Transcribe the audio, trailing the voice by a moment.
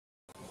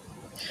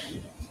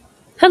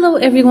Hello,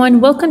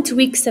 everyone. Welcome to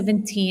week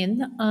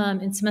 17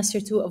 in semester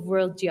 2 of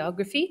World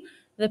Geography.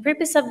 The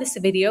purpose of this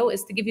video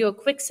is to give you a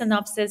quick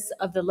synopsis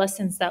of the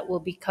lessons that we'll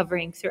be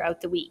covering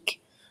throughout the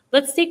week.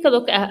 Let's take a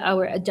look at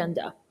our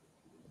agenda.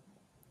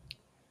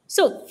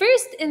 So,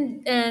 first,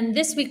 in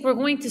this week, we're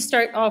going to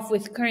start off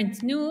with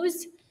current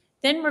news.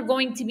 Then, we're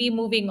going to be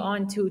moving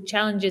on to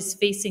challenges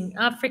facing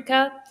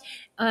Africa,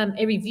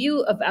 a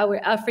review of our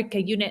Africa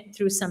unit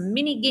through some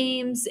mini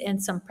games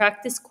and some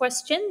practice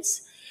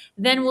questions.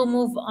 Then, we'll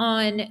move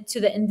on to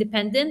the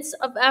independence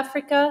of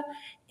Africa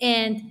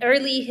and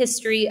early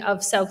history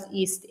of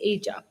Southeast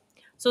Asia.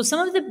 So,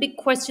 some of the big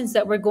questions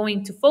that we're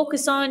going to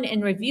focus on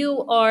and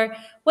review are: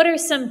 what are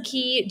some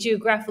key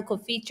geographical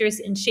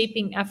features in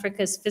shaping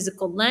Africa's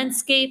physical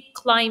landscape,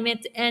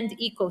 climate, and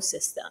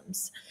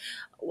ecosystems?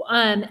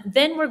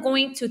 Then we're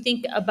going to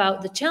think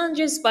about the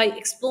challenges by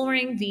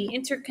exploring the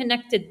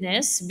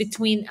interconnectedness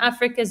between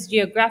Africa's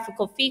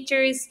geographical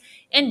features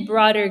and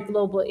broader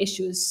global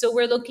issues. So,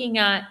 we're looking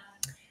at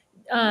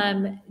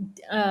um,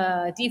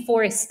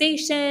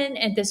 deforestation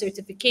and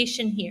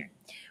desertification here.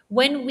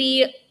 When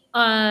we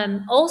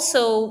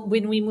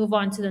move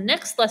on to the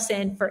next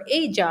lesson for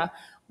Asia,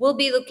 we'll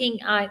be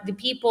looking at the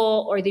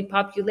people or the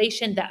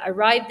population that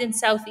arrived in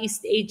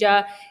Southeast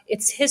Asia,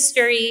 its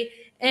history,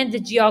 and the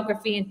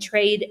geography and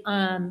trade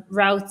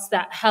routes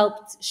that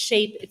helped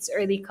shape its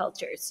early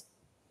cultures.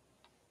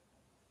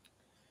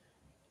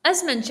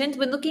 As mentioned,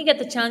 when looking at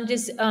the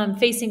challenges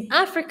facing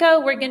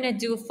Africa, we're going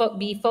to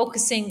be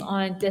focusing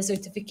on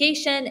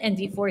desertification and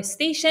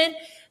deforestation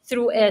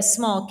through a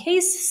small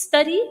case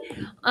study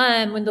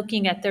when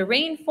looking at the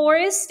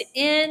rainforest.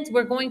 And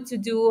we're going to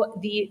do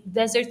the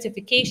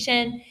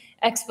desertification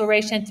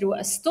exploration through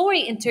a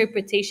story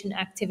interpretation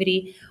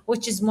activity,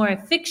 which is more a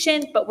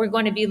fiction, but we're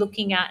going to be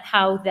looking at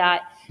how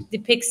that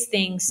depicts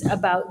things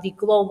about the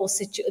global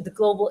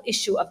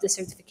issue of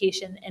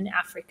desertification in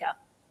Africa.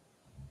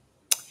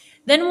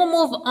 Then we'll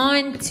move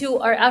on to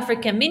our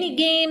Africa mini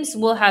games.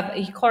 We'll have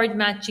a card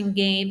matching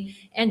game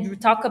and we'll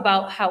talk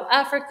about how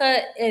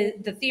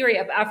the theory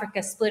of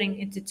Africa splitting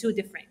into two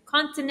different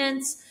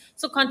continents.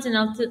 So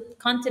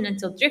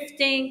continental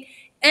drifting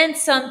and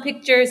some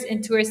pictures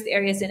in tourist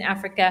areas in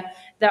Africa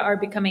that are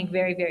becoming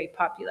very, very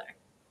popular.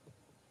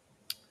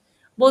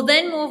 We'll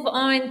then move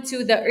on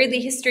to the early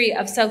history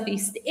of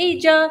Southeast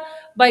Asia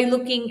by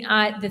looking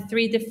at the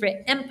three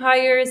different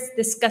empires,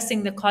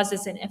 discussing the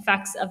causes and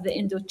effects of the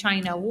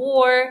Indochina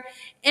War,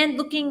 and um,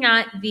 looking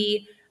at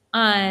the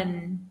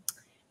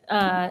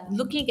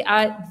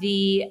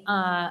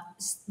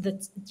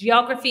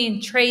geography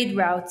and trade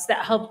routes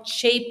that helped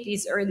shape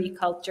these early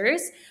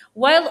cultures,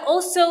 while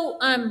also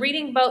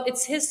reading about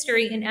its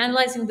history and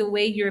analyzing the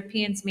way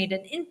Europeans made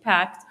an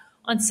impact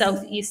on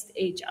Southeast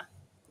Asia.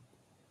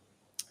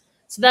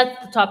 So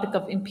that's the topic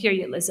of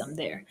imperialism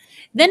there.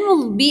 Then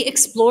we'll be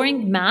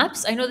exploring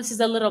maps. I know this is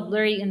a little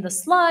blurry in the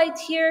slide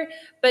here,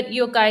 but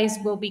you guys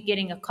will be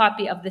getting a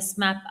copy of this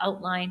map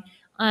outline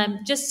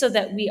just so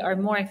that we are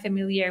more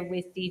familiar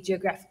with the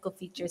geographical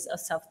features of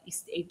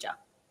Southeast Asia.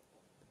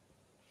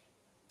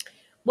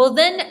 We'll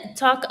then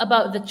talk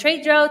about the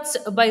trade routes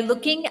by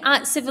looking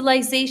at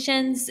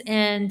civilizations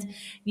and,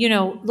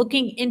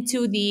 looking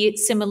into the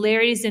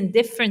similarities and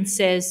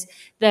differences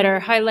that are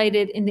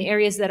highlighted in the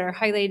areas that are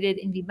highlighted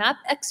in the map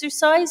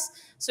exercise.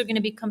 So we're going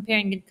to be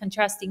comparing and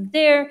contrasting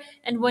there.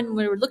 And when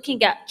we're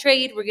looking at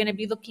trade, we're going to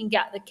be looking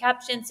at the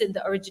captions and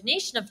the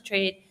origination of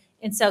trade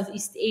in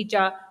Southeast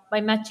Asia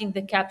by matching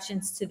the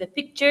captions to the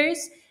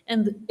pictures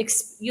and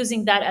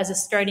using that as a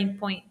starting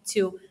point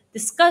to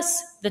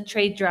discuss the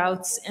trade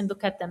routes and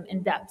look at them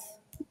in depth.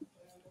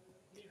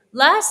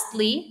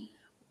 Lastly,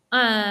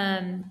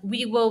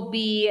 we will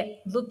be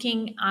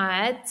looking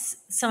at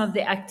some of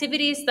the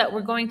activities that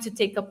we're going to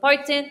take a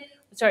part in,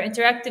 which are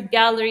interactive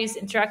galleries,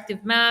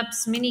 interactive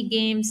maps, mini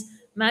games,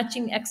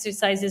 matching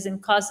exercises,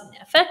 and cause and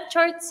effect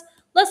charts,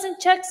 lesson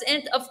checks,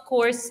 and of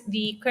course,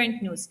 the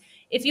current news.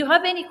 If you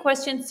have any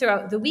questions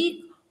throughout the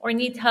week or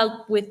need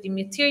help with the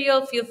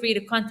material, feel free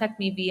to contact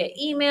me via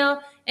email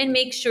and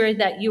make sure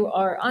that you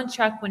are on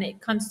track when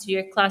it comes to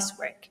your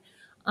classwork.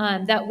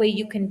 That way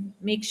you can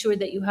make sure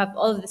that you have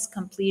all of this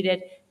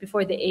completed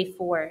before the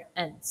A4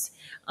 ends.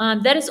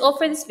 That is all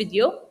for this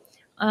video.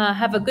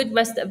 Have a good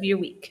rest of your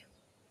week.